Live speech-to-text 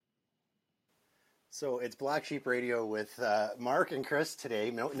So it's Black Sheep Radio with Mark and Chris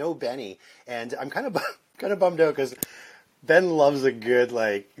today. No Benny, and I'm kind of bummed out because Ben loves a good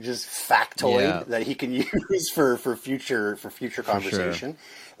just factoid that he can use for future conversation,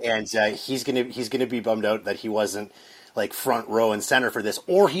 and he's gonna be bummed out that he wasn't front row and center for this,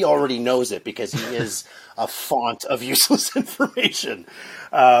 or he already knows it because he is a font of useless information.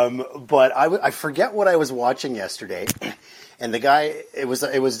 But I forget what I was watching yesterday. And the guy, it was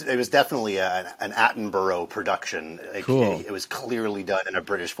definitely an Attenborough production. Cool. It was clearly done in a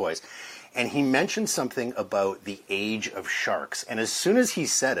British voice. And he mentioned something about the age of sharks. And as soon as he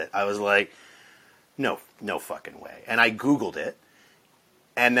said it, I was like, no fucking way. And I Googled it.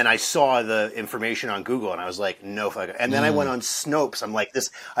 And then I saw the information on Google, and I was like, no fucking. And then I went on Snopes. I'm like,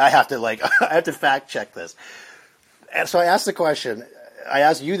 I have to fact check this. And so I asked the question. I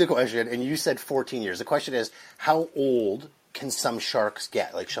asked you the question, and you said 14 years. The question is, how old can some sharks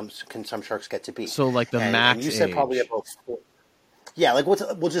get? Can some sharks get to be? So the max and you said age. probably about 4. Yeah,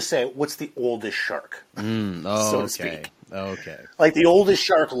 we'll just say, what's the oldest shark? So to speak. Okay. The oldest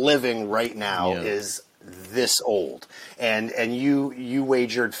shark living right now is this old. And you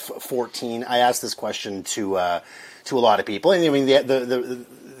wagered 14. I asked this question to a lot of people. And I mean,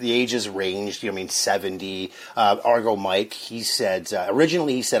 the ages ranged, 70. Argo Mike, he said,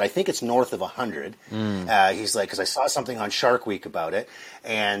 originally he said, I think it's north of 100. He's like, because I saw something on Shark Week about it.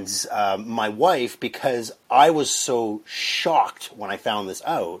 And my wife, because I was so shocked when I found this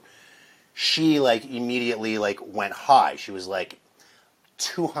out, she immediately went high. She was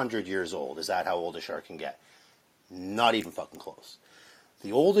 200 years old. Is that how old a shark can get? Not even fucking close.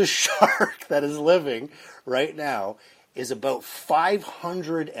 The oldest shark that is living right now is about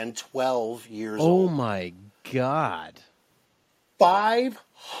 512 years old. Oh my God.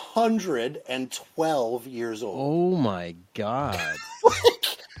 512 years old. Oh my God.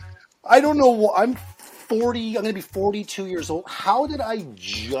 I don't know what. I'm 40. I'm going to be 42 years old. How did I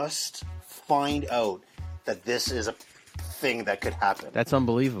just find out that this is a thing that could happen? That's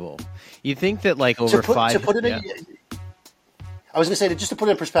unbelievable. You think that over 5 I was going to say, just to put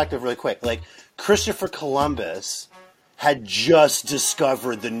it in perspective really quick, Christopher Columbus had just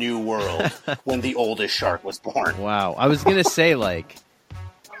discovered the New World when the oldest shark was born. Wow. I was going to say,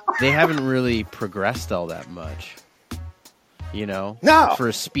 they haven't really progressed all that much. No. For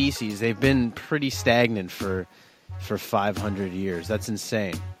a species, they've been pretty stagnant for 500 years. That's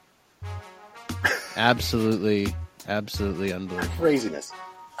insane. Absolutely unbelievable.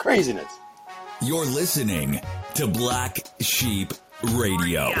 Craziness. You're listening to Black Sheep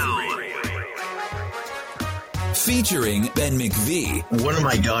Radio. Featuring Ben McVie. One of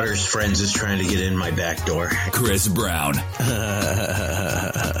my daughter's friends is trying to get in my back door. Chris Brown.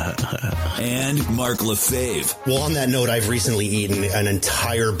 And Mark Lefebvre. Well, on that note, I've recently eaten an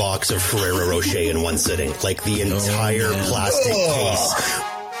entire box of Ferrero Rocher in one sitting. The entire plastic case.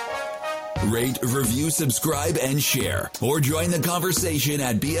 Rate, review, subscribe, and share. Or join the conversation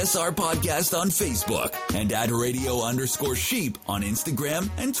at BSR Podcast on Facebook and at radio_sheep on Instagram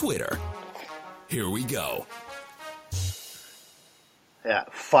and Twitter. Here we go. Yeah,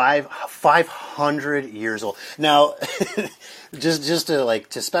 500 years old. Now, just to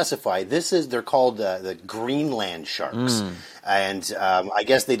specify, they're called the Greenland sharks, and I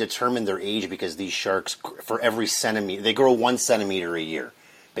guess they determine their age because these sharks, for every centimeter, they grow 1 centimeter a year,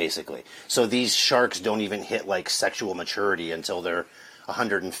 basically. So these sharks don't even hit sexual maturity until they're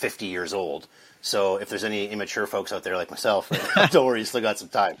 150 years old. So if there's any immature folks out there like myself, don't worry, you still got some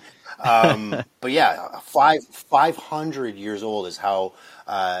time. But yeah, 500 years old is how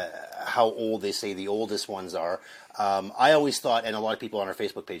old they say the oldest ones are. I always thought, and a lot of people on our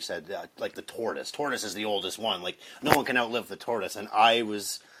Facebook page said, the tortoise. Tortoise is the oldest one. No one can outlive the tortoise. And I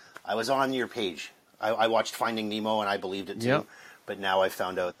was on your page. I watched Finding Nemo, and I believed it too. Yep. But now I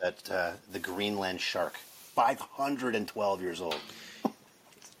found out that the Greenland shark, 512 years old.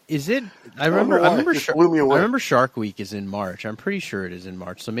 Is it? I remember Shark Week is in March. I'm pretty sure it is in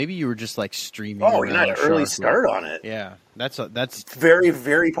March. So maybe you were just streaming. Oh, you had an early start on it. Yeah, that's very,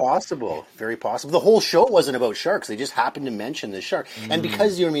 very possible. Very possible. The whole show wasn't about sharks. They just happened to mention this shark, and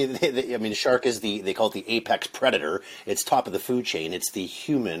because the shark is they call it the apex predator. It's top of the food chain. It's the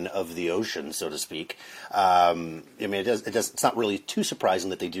human of the ocean, so to speak. It's not really too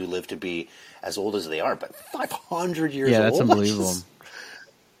surprising that they do live to be as old as they are, but 500 years old. Yeah, that's unbelievable.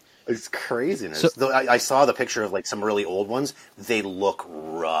 It's craziness. So, I saw the picture of some really old ones. They look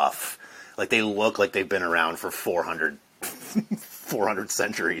rough. They look like they've been around for 400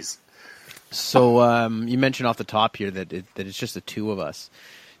 centuries. So you mentioned off the top here that it's just the two of us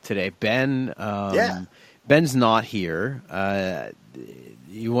today. Ben Ben's not here.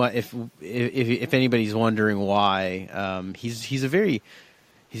 You want if anybody's wondering why, he's a very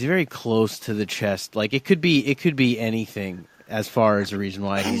close to the chest. Like it could be anything as far as the reason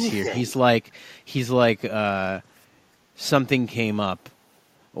why he's here. He's like something came up,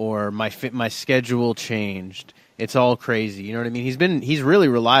 or my schedule changed. It's all crazy. You know what I mean? He's really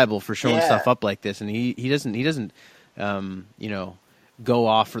reliable for showing stuff up like this, and he doesn't go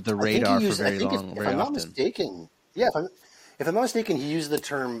off the radar for very long. If I'm not mistaken, if I'm not mistaken, he used the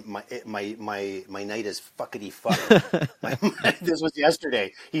term my night is fuckity fuck. This was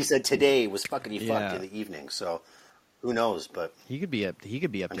yesterday. He said today was fuckity fuck in the evening. So who knows? But he could be up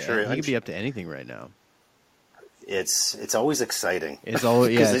to anything right now. It's always exciting. It's always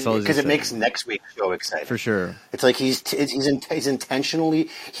because it makes next week's show exciting for sure. It's like he's intentionally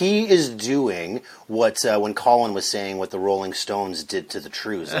he is doing what when Colin was saying what the Rolling Stones did to the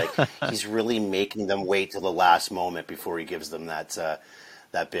Trews. Like he's really making them wait till the last moment before he gives them that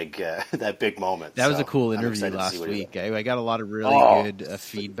big moment. That was a cool interview last week. I got a lot of really good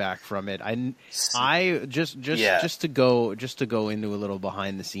feedback from it. I just to go into a little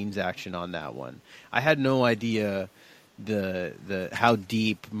behind the scenes action on that one. I had no idea the how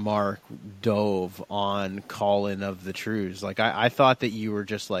deep Mark dove on Colin of the Trews. Like I thought that you were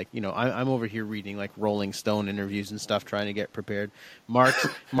just like, I'm over here reading like Rolling Stone interviews and stuff, trying to get prepared.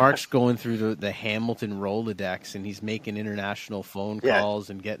 Mark's going through the Hamilton Rolodex, and he's making international phone calls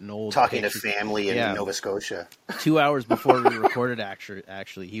and getting old talking pictures. To family in Nova Scotia. 2 hours before we recorded,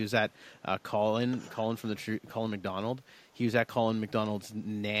 actually, he was at Colin from the Colin McDonald. He was at Colin McDonald's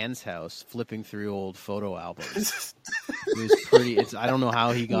Nan's house, flipping through old photo albums. It was pretty. I don't know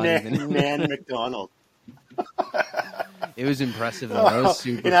how he got even. Nan McDonald. It was impressive, though. That was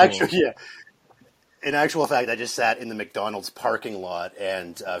super cool. In actual fact, I just sat in the McDonald's parking lot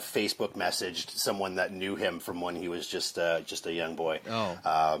and Facebook messaged someone that knew him from when he was just a young boy.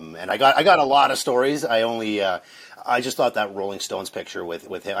 And I got a lot of stories. I just thought that Rolling Stones picture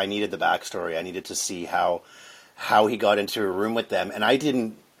with him. I needed the backstory. I needed to see how he got into a room with them, and I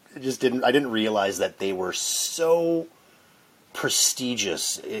didn't realize that they were so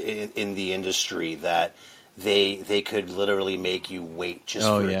prestigious in the industry that they could literally make you wait just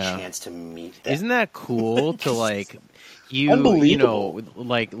for a chance to meet them. Isn't that cool to like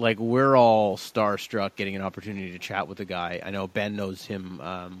like we're all starstruck getting an opportunity to chat with the guy. I know Ben knows him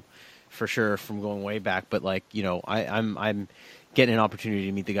for sure from going way back, but like, I'm getting an opportunity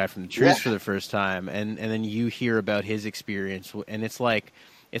to meet the guy from the Trews for the first time, and then you hear about his experience, and it's like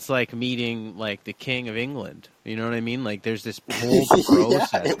meeting like the King of England. You know what I mean? Like there's this whole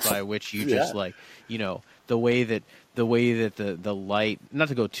process by which you just like, the way that the light, not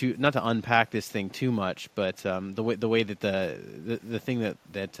to unpack this thing too much, but the way that the thing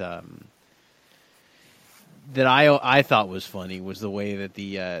that I thought was funny was the way that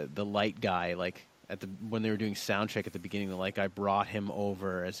the light guy, like when they were doing sound check at the beginning, the light guy brought him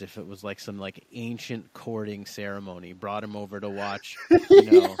over as if it was like some like ancient courting ceremony. Brought him over to watch,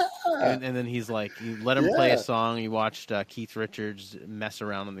 and then he's like, you let him play a song. He watched Keith Richards mess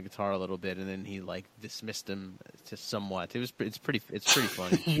around on the guitar a little bit, and then he like dismissed him to somewhat. It's pretty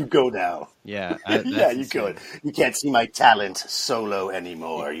funny. You go now. Yeah, you go. You can't see my talent solo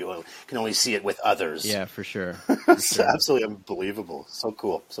anymore. You can only see it with others. Yeah, for sure. It's absolutely unbelievable. So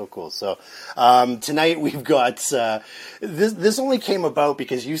cool. So tonight we've got this only came about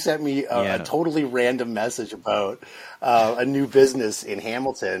because you sent me a totally random message about a new business in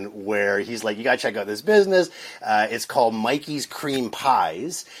Hamilton where he's like, you got to check out this business. It's called Mikey's Cream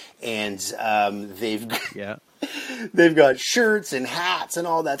Pies, and they've got shirts and hats and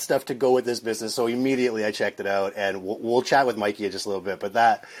all that stuff to go with this business. So immediately I checked it out, and we'll chat with Mikey in just a little bit.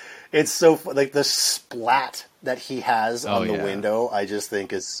 But it's so like the splat that he has on the window, I just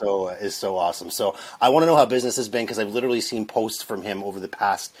think is so awesome. So I want to know how business has been, because I've literally seen posts from him over the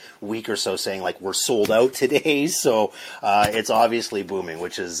past week or so saying like we're sold out today. So it's obviously booming,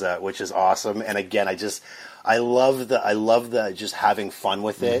 which is awesome. And again, I love the just having fun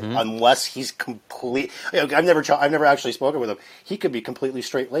with it. Mm-hmm. Unless he's complete. I've never actually spoken with him. He could be completely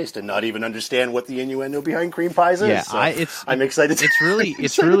straight laced and not even understand what the innuendo behind cream pies is. Yeah, so I'm excited. It's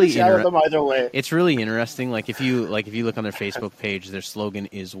really them either way. It's really interesting. Like if you look on their Facebook page, their slogan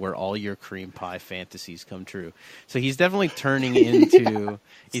is "Where all your cream pie fantasies come true." So he's definitely turning into.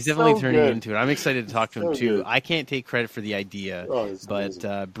 Into it. I'm excited to talk to him too. Good. I can't take credit for the idea,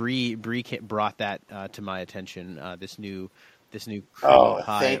 but Bree brought that to my attention. This new cream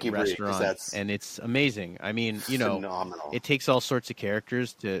pie restaurant, and it's amazing. I mean, phenomenal. It takes all sorts of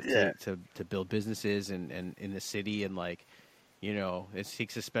characters to build businesses and in the city, and like You know, it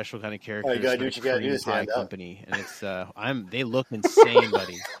takes a special kind of Oh, character. you gotta do It's what you gotta do cream to pie stand up. company, and it's they look insane,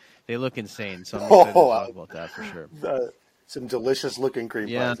 buddy. They look insane. So I'm excited to talk about that for sure. Some delicious looking cream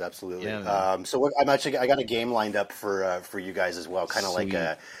Yeah. pies, absolutely. Yeah, man. So I got a game lined up for you guys as well, kind of like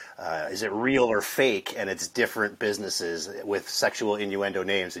Sweet. is it real or fake? And it's different businesses with sexual innuendo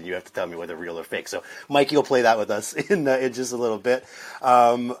names, and you have to tell me whether real or fake. So Mikey will play that with us in just a little bit.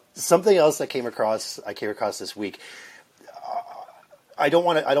 Something else I came across this week. I don't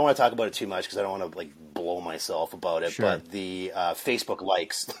want to talk about it too much because I don't want to like blow myself about it. Sure. But the Facebook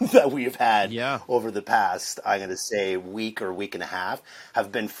likes that we've had Yeah. over the past, I'm going to say week or week and a half,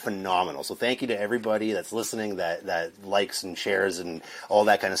 have been phenomenal. So thank you to everybody that's listening, that likes and shares and all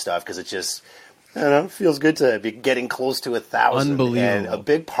that kind of stuff, because it just, I don't know, feels good to be getting close to 1,000. Unbelievable. And a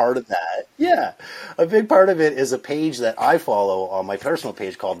big part of that, a big part of it is a page that I follow on my personal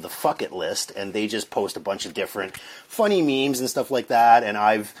page called the Fuck It List, and they just post a bunch of different funny memes and stuff like that. And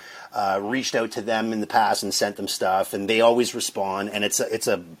I've reached out to them in the past and sent them stuff, and they always respond. And it's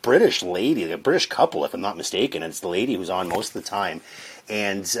a British lady, a British couple, if I'm not mistaken. And it's the lady who's on most of the time.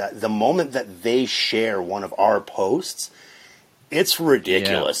 And the moment that they share one of our posts, it's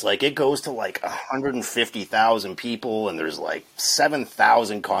ridiculous. Yeah. Like, it goes to like 150,000 people, and there's like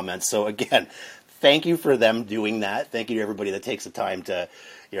 7,000 comments. So again, thank you for them doing that. Thank you to everybody that takes the time to,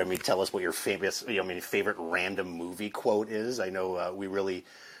 tell us what your famous, favorite random movie quote is. I know we really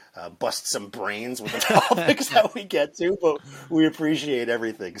bust some brains with the topics that we get to, but we appreciate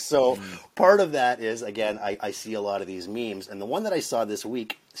everything. So part of that is, again, I see a lot of these memes, and the one that I saw this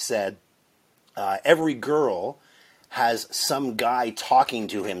week said, every girl has some guy talking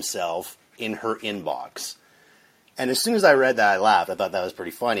to himself in her inbox. And as soon as I read that, I laughed. I thought that was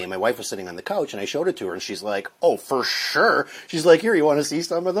pretty funny. And my wife was sitting on the couch, and I showed it to her, and she's like, oh, for sure. She's like, here, you want to see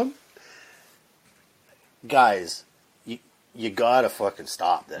some of them? Guys, you gotta fucking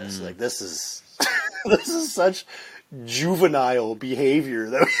stop this. Like, this is this is such juvenile behavior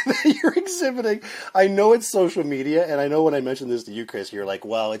that you're exhibiting. I know it's social media, and I know when I mentioned this to you, Chris, you're like,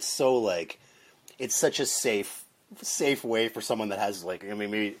 well, it's so like, it's such a safe way for someone that has like,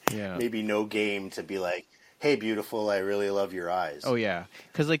 maybe no game to be like, hey, beautiful, I really love your eyes. Oh yeah,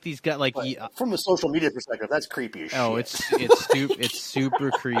 because like these guys, like from a social media perspective, that's creepy as shit. oh, it's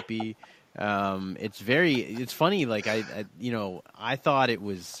super creepy. It's funny. Like I thought it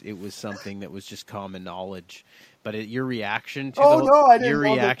was something that was just common knowledge, but your reaction to I didn't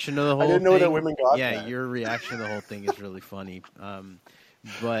know reaction to the whole I didn't know thing, that women got that. your reaction to the whole thing is really funny.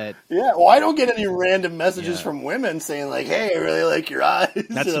 But yeah, well, I don't get any random messages Yeah. from women saying like, "Hey, I really like your eyes."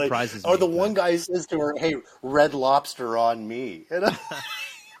 That Or, like, surprises Or me, the one guy says to her, "Hey, Red Lobster on me." And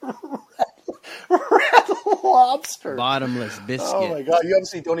Red Lobster, bottomless biscuit. Oh my god! You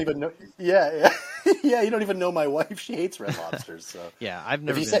obviously don't even know. Yeah. You don't even know my wife. She hates Red Lobsters. So Yeah, I've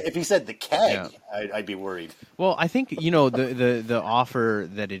never. if he said the keg, Yeah. I'd be worried. Well, I think the offer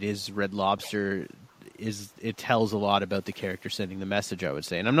that it is Red Lobster it tells a lot about the character sending the message, I would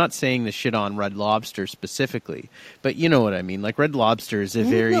say. And I'm not saying the shit on Red Lobster specifically, but you know what I mean. Like Red Lobster is a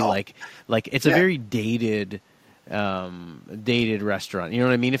very like it's a very dated restaurant. You know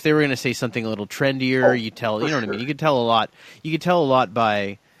what I mean? If they were going to say something a little trendier, you know what I mean? You could tell a lot. You could tell a lot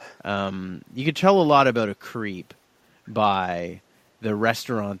by you could tell a lot about a creep by the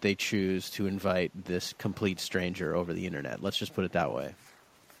restaurant they choose to invite this complete stranger over the internet. Let's just put it that way.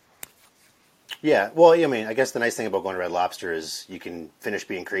 Yeah, well, I mean, I guess the nice thing about going to Red Lobster is you can finish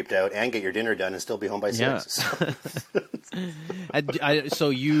being creeped out and get your dinner done and still be home by 6. Yeah. So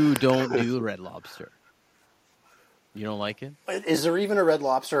you don't do Red Lobster? You don't like it? Is there even a Red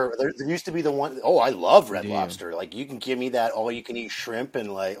Lobster? There used to be the one. Oh, I love Red Lobster. Like, you can give me that all-you-can-eat shrimp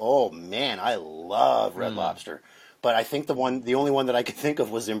and like, oh man, I love Red Lobster. But I think the only one that I could think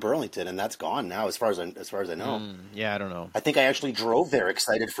of was in Burlington, and that's gone now, as far as I know. Yeah, I don't know. I think I actually drove there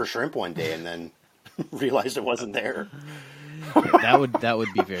excited for shrimp one day, and then realized it wasn't there. That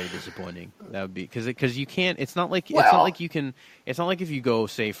would be very disappointing. That would be because you can't. It's not like you can. It's not like if you go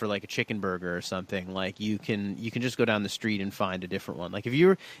say for like a chicken burger or something. Like you can just go down the street and find a different one. Like if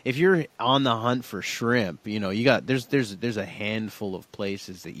you're on the hunt for shrimp, you got there's a handful of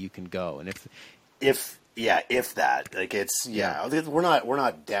places that you can go, and if that, like it's we're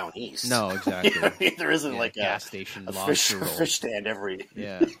not down east. No, exactly. You know what I mean? There isn't like gas station a lobster roll. fish stand every.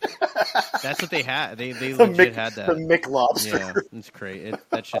 Yeah, that's what they had. They legit had that. The Mick Lobster. Yeah, it's crazy.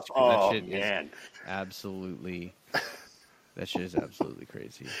 That shit man. is absolutely. That shit is absolutely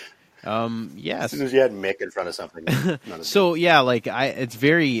crazy. Yes. As soon as you had Mick in front of something. So yeah, like it's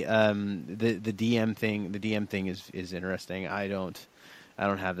very the DM thing. The DM thing is interesting. I don't. I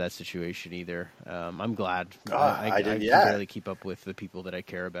don't have that situation either. I'm glad. I can barely keep up with the people that I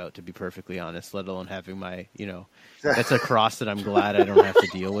care about, to be perfectly honest, let alone having my, that's a cross that I'm glad I don't have to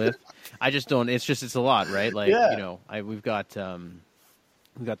deal with. I just don't, it's a lot, right? Like, we've got the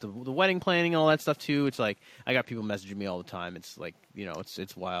wedding planning and all that stuff too. It's like, I got people messaging me all the time. It's like,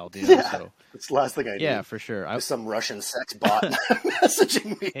 it's wild. So. It's the last thing I do. Yeah, for sure. Some Russian sex bot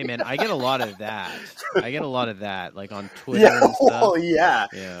messaging me. Hey man, I get a lot of that. Like on Twitter and stuff. Well, yeah.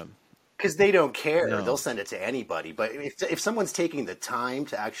 Yeah. Because they don't care. No. They'll send it to anybody. But if someone's taking the time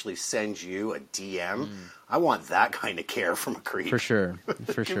to actually send you a DM, I want that kind of care from a creep. For sure.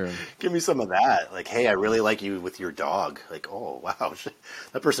 Give me some of that. Like, hey, I really like you with your dog. Like, oh, wow.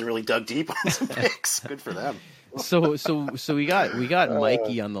 That person really dug deep on some pics. Good for them. So we got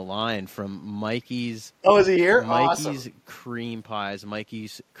Mikey on the line from Mikey's. Oh, is he here? Mikey's Awesome. Cream Pies,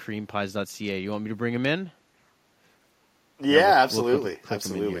 Mikey'sCreamPies.ca. You want me to bring him in? Yeah, we'll absolutely. put him in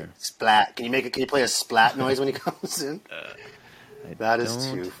Absolutely. here. Splat. Can you play a splat noise when he comes in? That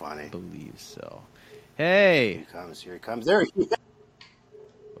is too funny. I believe so. Hey. Here he comes. There he is.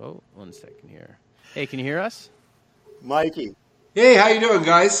 Oh, 1 second here. Hey, can you hear us? Mikey. Hey, how you doing,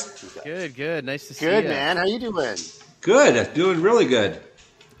 guys? Good. Nice to see you. Good, man. How you doing? Good. Doing really good.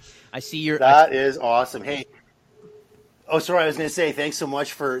 I see your. That is awesome. Hey. Oh, sorry. I was going to say thanks so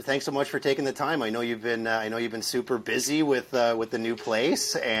much for taking the time. I know you've been super busy with the new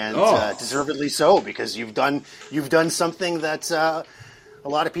place, and deservedly so, because you've done something that a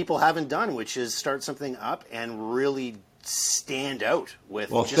lot of people haven't done, which is start something up and really stand out with.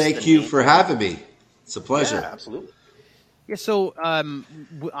 Well, thank you for having me. It's a pleasure. Yeah, absolutely. Yeah, so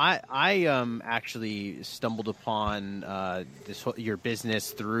I actually stumbled upon your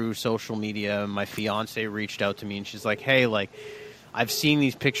business through social media. My fiance reached out to me, and she's like, "Hey, like, I've seen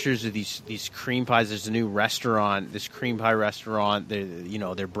these pictures of these cream pies. There's a new restaurant, this cream pie restaurant.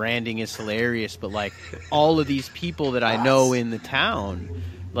 Their branding is hilarious, but like all of these people that I know in the town,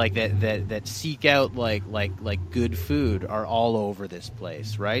 like that seek out like good food, are all over this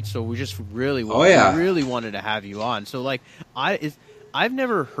place, right? So we just really wanted to have you on. So like I've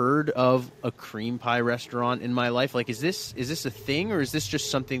never heard of a cream pie restaurant in my life. Like, is this a thing, or is this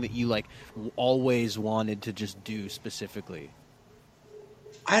just something that you like always wanted to just do specifically?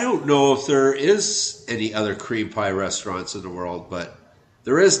 I don't know if there is any other cream pie restaurants in the world, but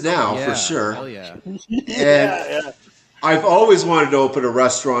there is now for sure. Hell yeah. And I've always wanted to open a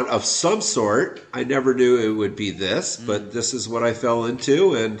restaurant of some sort. I never knew it would be this, but this is what I fell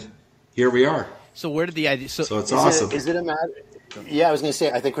into, and here we are. So where did the idea? So it's awesome. Is it a matter? Yeah, I was going to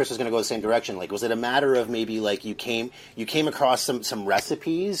say, I think Chris was going to go the same direction. Like, was it a matter of maybe like you came across some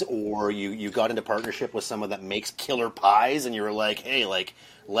recipes, or you got into partnership with someone that makes killer pies, and you were like, hey, like,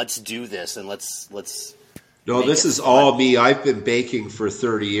 let's do this, and let's. No, this is all me. I've been baking for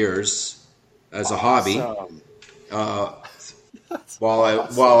 30 years as a hobby.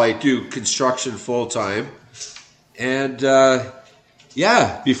 While I do construction full time, and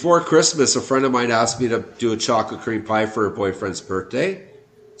before Christmas, a friend of mine asked me to do a chocolate cream pie for her boyfriend's birthday,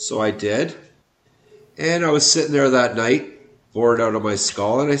 so I did. And I was sitting there that night, bored out of my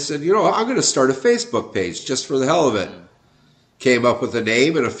skull, and I said, I'm going to start a Facebook page just for the hell of it. Came up with a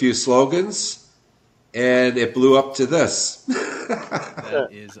name and a few slogans, and it blew up to this. That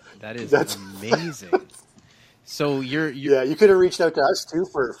is amazing. So you could have reached out to us too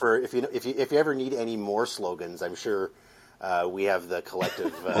for if you ever need any more slogans. I'm sure we have the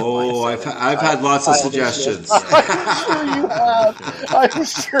collective. I've had lots of suggestions. I'm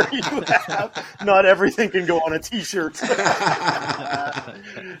sure you have. Not everything can go on a T-shirt.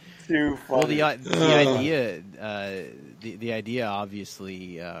 Too funny. Well, the idea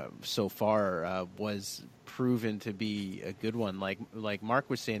obviously so far was proven to be a good one. Like Mark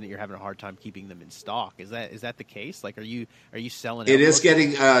was saying that you're having a hard time keeping them in stock. Is that the case? Like, are you selling? It is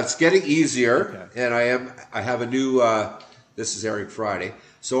getting it's getting easier, okay. And I have a new. This is airing Friday,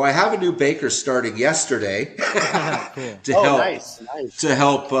 so I have a new baker starting yesterday to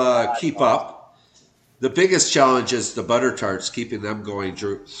help keep up. The biggest challenge is the butter tarts, keeping them going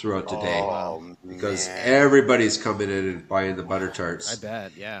throughout the day, because everybody's coming in and buying the butter tarts. I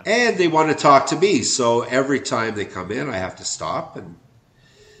bet, yeah. And they want to talk to me, so every time they come in, I have to stop, and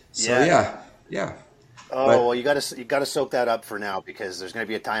so yeah. Well, you got to soak that up for now, because there's going to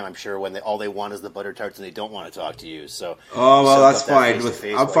be a time, I'm sure, when all they want is the butter tarts and they don't want to talk to you. So that's fine.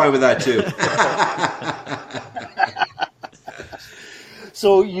 I'm fine with that too.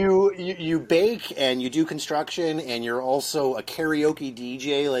 So you bake and you do construction and you're also a karaoke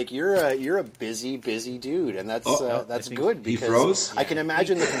DJ. Like you're a busy dude, and that's good because froze? I can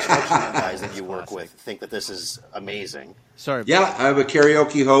imagine the construction guys that you work with think that this is amazing. Sorry. Yeah, I'm a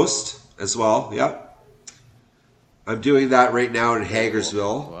karaoke host as well. Yep. I'm doing that right now in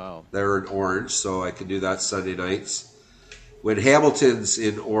Hagersville. Wow. They're in Orange, so I can do that Sunday nights. When Hamilton's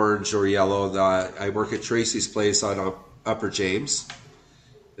in Orange or Yellow, I work at Tracy's Place on Upper James,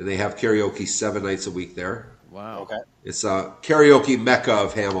 and they have karaoke 7 nights a week there. Wow. Okay. It's a karaoke mecca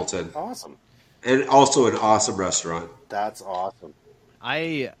of Hamilton. Awesome. And also an awesome restaurant. That's awesome.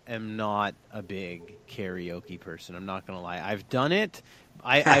 I am not a big karaoke person. I'm not going to lie. I've done it.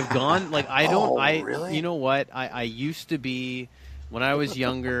 I've gone, like, I don't, really? You know what? I used to be, when I was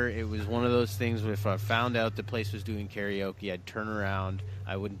younger, it was one of those things where if I found out the place was doing karaoke, I'd turn around,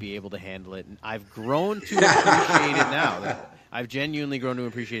 I wouldn't be able to handle it. And I've grown to appreciate it now. I've genuinely grown to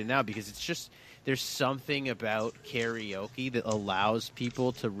appreciate it now because it's just, there's something about karaoke that allows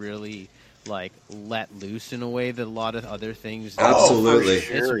people to really, like, let loose in a way that a lot of other things don't. Absolutely.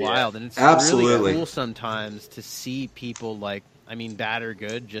 It's wild, and it's Absolutely. really cool sometimes to see people, like, I mean, bad or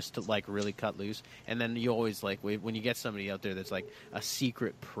good, just to, like, really cut loose. And then you always, like, when you get somebody out there that's, like, a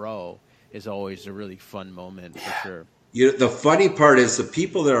secret pro is always a really fun moment, for sure. The funny part is the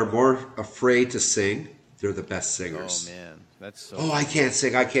people that are more afraid to sing, they're the best singers. Oh, man. That's so I can't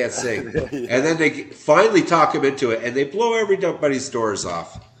sing. And then they finally talk them into it, and they blow everybody's doors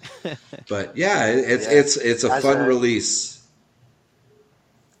off. But, yeah, it's a fun release.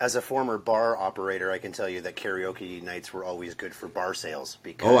 As a former bar operator, I can tell you that karaoke nights were always good for bar sales.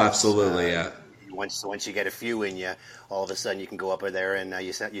 Because, absolutely, yeah. Once you get a few in you, all of a sudden you can go up there and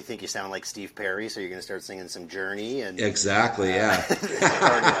you think you sound like Steve Perry, so you're going to start singing some Journey. And exactly,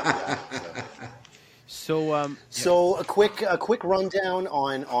 yeah. So a quick rundown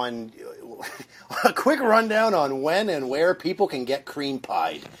on a quick rundown on when and where people can get cream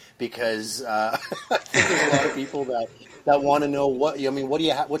pied, because I think there's a lot of people that want to know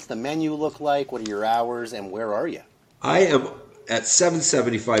what's the menu look like, what are your hours, and where are you? I am at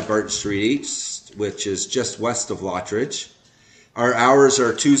 775 Barton Street East, which is just west of Lottridge. Our hours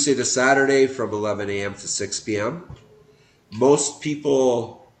are Tuesday to Saturday from 11 a.m. to 6 p.m. Most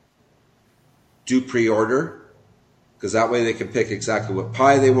people do pre-order, because that way they can pick exactly what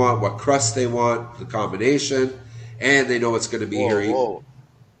pie they want, what crust they want, the combination, and they know it's going to be here. Whoa.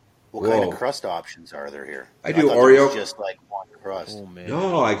 What kind of crust options are there here? I do Oreo. There was just like one crust. Oh, man.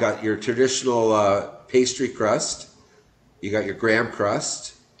 No, I got your traditional pastry crust. You got your graham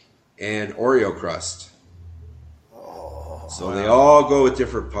crust and Oreo crust. So they all go with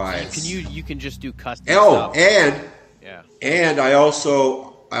different pies. You can just do custom stuff. And I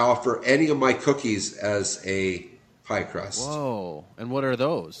offer any of my cookies as a pie crust. Whoa! And what are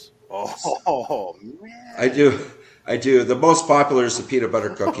those? Oh man! I do. The most popular is the peanut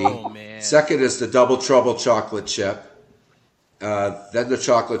butter cookie. Oh man! Second is the Double Trouble chocolate chip. Then the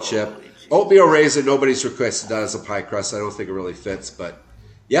chocolate chip. Oatmeal raisin. Nobody's requested that as a pie crust. I don't think it really fits, but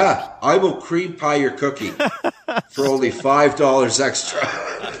yeah, I will cream pie your cookie for only $5 extra.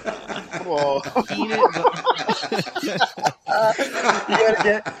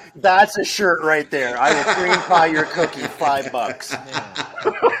 That's a shirt right there. I will cream pie your cookie,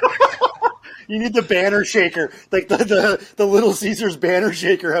 $5. You need the banner shaker, like the Little Caesars banner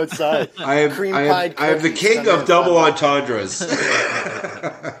shaker outside. I am the king of double entendres.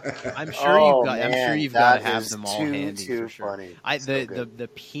 I'm sure you've got to have them all handy. Too for sure. Funny. The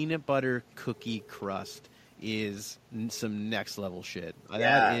peanut butter cookie crust is some next level shit.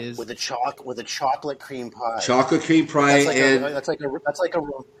 Yeah, that is with a chocolate cream pie. Chocolate cream pie, that's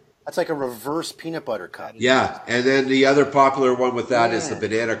like a reverse peanut butter cup. Yeah, and then the other popular one with that is the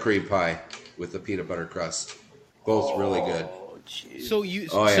banana cream pie with the peanut butter crust. Both really good. Geez. So you've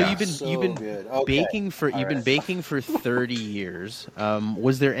been baking for 30 years.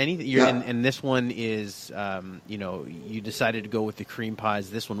 Was there anything? And this one is you decided to go with the cream pies.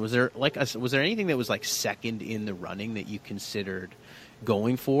 This one was there anything that was like second in the running that you considered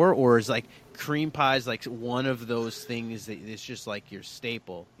going for, or is like cream pies like one of those things that it's just like your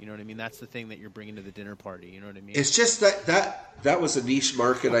staple? You know what I mean? That's the thing that you're bringing to the dinner party. You know what I mean? It's just that was a niche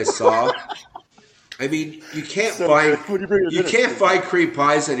market I saw. I mean, you can't find cream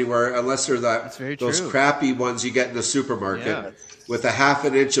pies anywhere unless they're those crappy ones you get in the supermarket with a half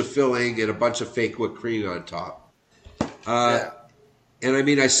an inch of filling and a bunch of fake whipped cream on top. And I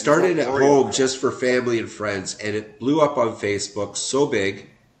mean, I started at home just for family and friends, and it blew up on Facebook so big.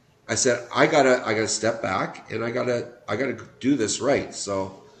 I said, I gotta step back, and I gotta do this right.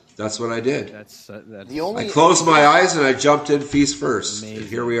 So That's what I did. That's I closed my eyes and I jumped in feast first. And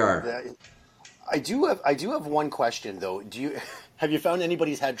here we are. I do have one question though. Have you found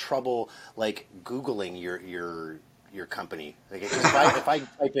anybody's had trouble like Googling your company? Like, if I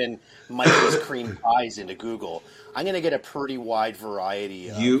type in Mikey's Cream Pies into Google, I'm going to get a pretty wide variety.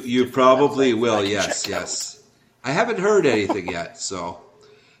 Of you probably will. Yes. I haven't heard anything yet.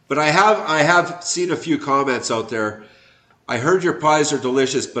 But I have seen a few comments out there. I heard your pies are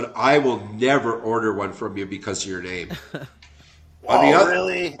delicious, but I will never order one from you because of your name.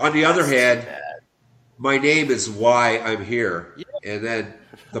 Really? On the other hand, my name is why I'm here. Yeah. And then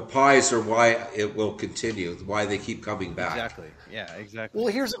the pies are why it will continue, why they keep coming back. Exactly. Yeah, exactly.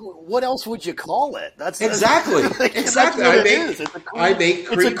 Well, what else would you call it? Exactly. Exactly. I make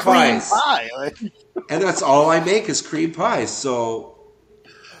cream pies. Pie. And that's all I make is cream pies. So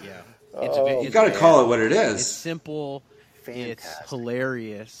you got to call it what it is. It's simple. Fantastic. It's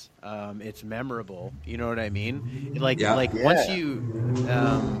hilarious. It's memorable. You know what I mean? Once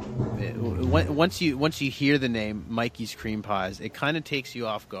you hear the name Mikey's Cream Pies, it kind of takes you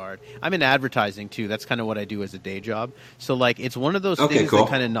off guard. I'm in advertising too. That's kind of what I do as a day job. So like, it's one of those things that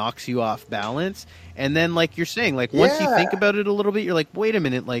kind of knocks you off balance. And then like you're saying, like once you think about it a little bit, you're like, wait a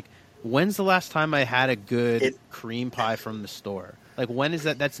minute, like when's the last time I had a good cream pie from the store? Like when is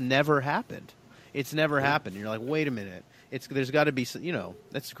that? That's never happened. It's never happened. You're like, wait a minute. There's got to be,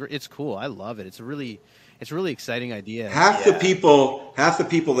 it's cool. I love it. It's a really exciting idea. Half the people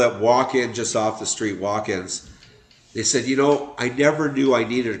that walk in just off the street, walk-ins, they said, I never knew I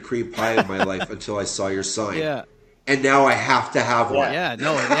needed a cream pie in my life until I saw your sign. Yeah. And now I have to have one. Yeah,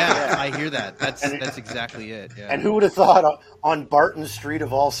 I hear that. That's exactly it. Yeah. And who would have thought on Barton Street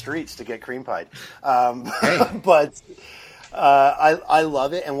of all streets to get cream pied? But I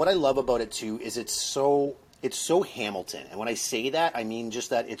love it. And what I love about it too is it's so Hamilton. And when I say that, I mean just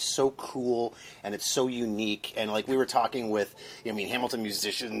that it's so cool and it's so unique. And like we were talking with, Hamilton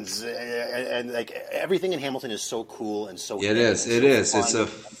musicians and like everything in Hamilton is so cool and so It is. It's a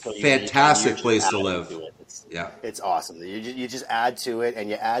fantastic place to live. It's awesome. You just add to it, and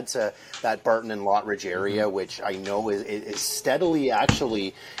you add to that Barton and Lotridge area, which I know is steadily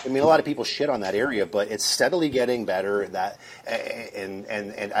actually. I mean, a lot of people shit on that area, but it's steadily getting better. And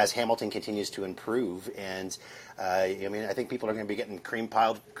as Hamilton continues to improve, and I think people are going to be getting cream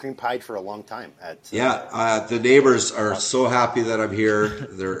pied for a long time. The neighbors are so happy that I'm here.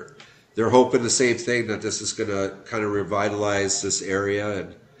 They're hoping the same thing, that this is going to kind of revitalize this area,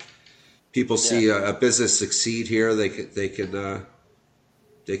 and people see a business succeed here. They can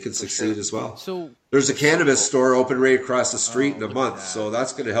succeed as well. So there's a cannabis store open right across the street in a month, so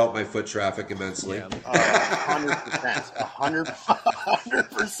that's going to help my foot traffic immensely.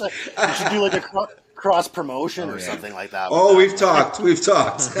 100%. You should do like a cross promotion or something like that. We've talked.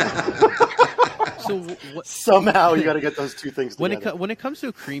 So somehow you got to get those two things together. When it comes to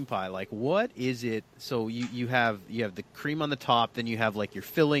a cream pie, like what is it? So you have the cream on the top, then you have like your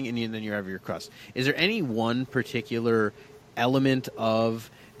filling, and then you have your crust. Is there any one particular element of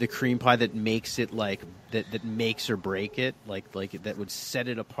the cream pie that makes it like that makes or break it, like that would set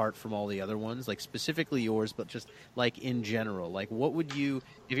it apart from all the other ones, like specifically yours, but just like in general, like what would you,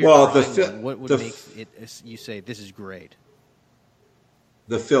 if you're what would make it? You say this is great.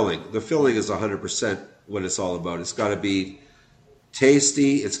 The filling is 100% what it's all about. It's got to be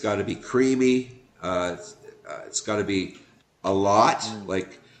tasty. It's got to be creamy. It's got to be a lot.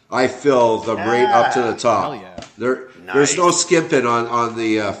 Like I fill them right up to the top. Yeah. There's no skimping on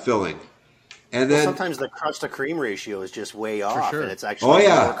the filling. And then sometimes the crust to cream ratio is just way off, and it's actually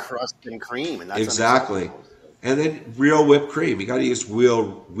more crust than cream, and that's exactly. And then real whipped cream. You got to use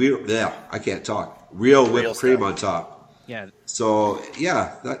real. Yeah, I can't talk. Real whipped cream on top. Yeah. So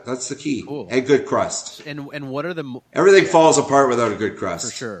that's the key. Cool. And good crust. And what are the everything falls apart without a good crust.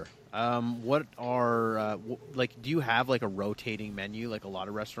 For sure. What are do you have like a rotating menu like a lot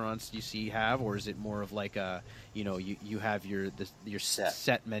of restaurants you see have, or is it more of like a you have your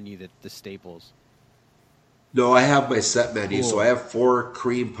set menu, that the staples? No, I have my set menu. Cool. So I have 4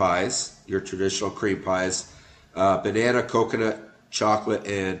 cream pies, your traditional cream pies, banana, coconut, chocolate,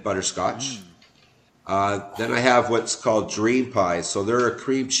 and butterscotch. Then I have what's called dream pies. So they're a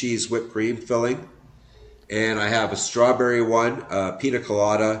cream cheese whipped cream filling. And I have a strawberry one, pina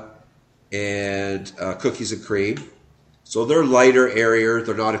colada, and cookies and cream. So they're lighter, airier.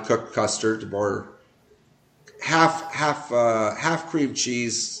 They're not a cooked custard. More half cream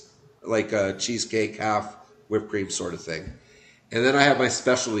cheese, like a cheesecake, half whipped cream sort of thing. And then I have my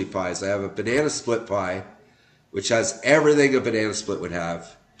specialty pies. I have a banana split pie, which has everything a banana split would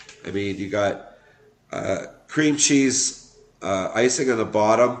have. I mean, you got cream cheese icing on the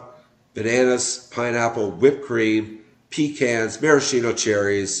bottom, bananas, pineapple, whipped cream, pecans, maraschino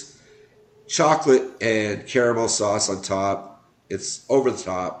cherries, chocolate and caramel sauce on top. It's over the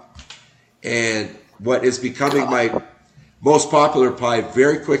top. And what is becoming my most popular pie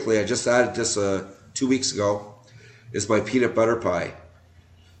very quickly, I just added this 2 weeks ago, is my peanut butter pie.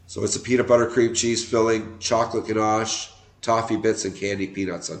 So it's a peanut butter cream cheese filling, chocolate ganache, toffee bits, and candied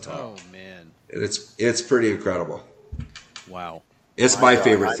peanuts on top. Oh, man. And it's pretty incredible. Wow. It's my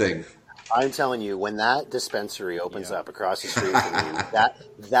favorite thing. I'm telling you, when that dispensary opens up across the street from you,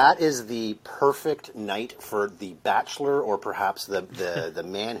 that is the perfect night for the bachelor, or perhaps the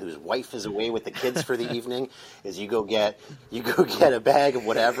man whose wife is away with the kids for the evening. Is you go get a bag of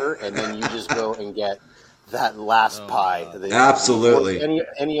whatever, and then you just go and get that last pie. Absolutely.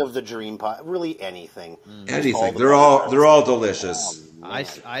 Any of the dream pie, really anything. Anything. They're all delicious. I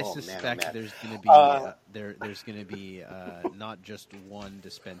suspect there's going to be there's going to be not just one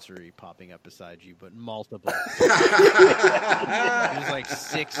dispensary popping up beside you, but multiple. There's like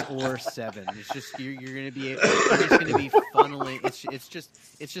 6 or 7. It's just you're going to be funneling. It's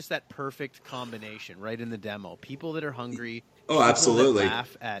just that perfect combination right in the demo. People that are hungry. Oh, absolutely. That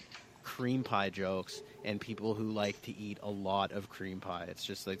laugh at cream pie jokes and people who like to eat a lot of cream pie.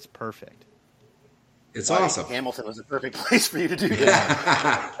 It's perfect. It's awesome. Hamilton was a perfect place for you to do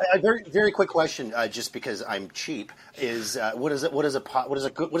that. A very, very quick question, just because I'm cheap, is what is a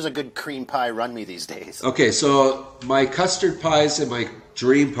good cream pie run me these days? Okay, so my custard pies and my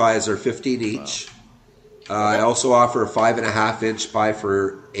dream pies are $15 each. I also offer a 5.5-inch pie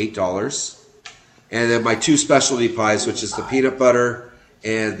for $8, and then my 2 specialty pies, which is the peanut butter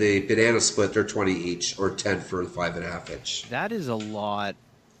and the banana split, they're $20 each, or $10 for the 5.5-inch. That is a lot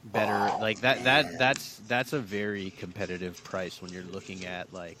better. Like that's a very competitive price when you're looking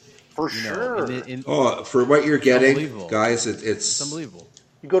at like sure. For what you're getting, guys, it's unbelievable.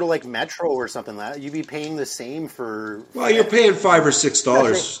 You go to like Metro or something like that, you'd be paying the same for. Well, you're paying $5 or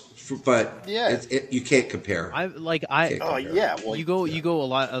 $6, but you can't compare. You go. A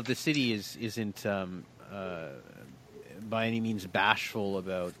lot of the city isn't by any means bashful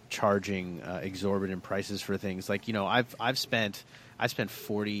about charging exorbitant prices for things. Like I've spent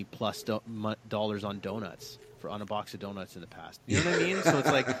 $40+ on donuts on a box of donuts in the past. You know what I mean? So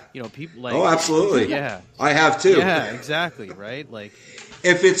it's like, people like. Oh, absolutely. Yeah. I have too. Yeah, exactly. Right. Like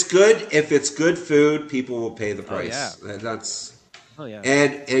if it's good food, people will pay the price. Oh, yeah. That's. Oh yeah.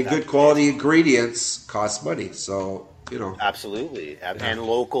 And good quality ingredients cost money. So, Absolutely, and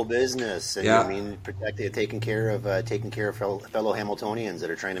local business, and taking care of fellow Hamiltonians that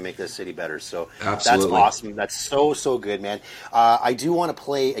are trying to make this city better. So absolutely. That's awesome. That's so good, man. I do want to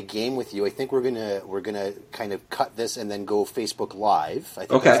play a game with you. I think we're gonna kind of cut this and then go Facebook Live. I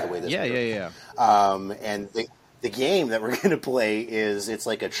think that's the way this works. Yeah. And the game that we're gonna play it's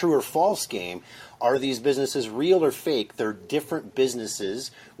like a true or false game. Are these businesses real or fake? They're different businesses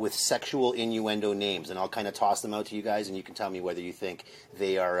with sexual innuendo names, and I'll kind of toss them out to you guys, and you can tell me whether you think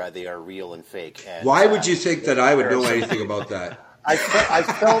they are real and fake. And, why would you think that I would know anything about that? I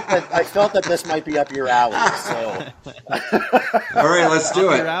felt that this might be up your alley. So, all right, let's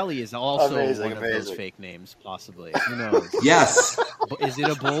do it. Your alley is also one of those fake names, possibly. Who knows? Yes. Is it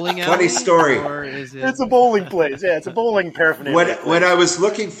a bowling alley? Funny story. Or is it... It's a bowling place. Yeah, it's a bowling paraphernalia. When I was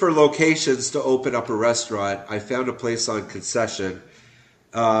looking for locations to open up a restaurant, I found a place on Concession,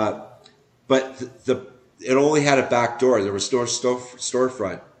 but it only had a back door. There was no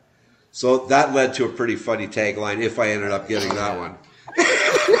storefront. So that led to a pretty funny tagline if I ended up getting that one.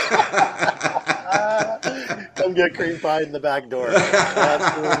 Come get cream pie in the back door.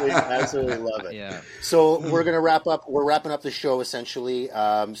 Absolutely love it. Yeah. So we're going to wrap up. We're wrapping up the show essentially.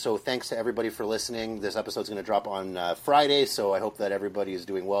 So thanks to everybody for listening. This episode's going to drop on Friday, so I hope that everybody is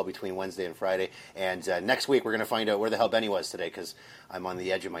doing well between Wednesday and Friday. And next week we're going to find out where the hell Benny was today, because I'm on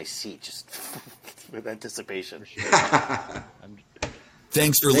the edge of my seat just with anticipation.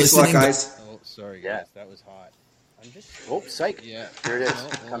 Thanks for listening, guys. Oh, sorry, guys. That was hot. I'm just. Oh, psych. Yeah. Here it is.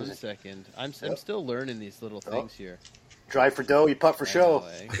 Hold on a second. I'm still learning these little things here. Drive for dough, you putt for show.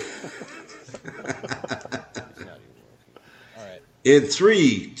 It's not even working. All right. In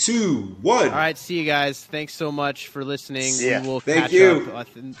 3, 2, 1. All right. See you guys. Thanks so much for listening. Yeah. We will Thank catch you. up.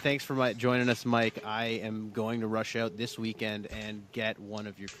 Thanks for joining us, Mike. I am going to rush out this weekend and get one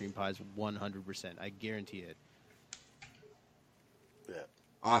of your cream pies 100%. I guarantee it. Yeah.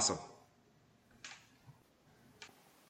 Awesome.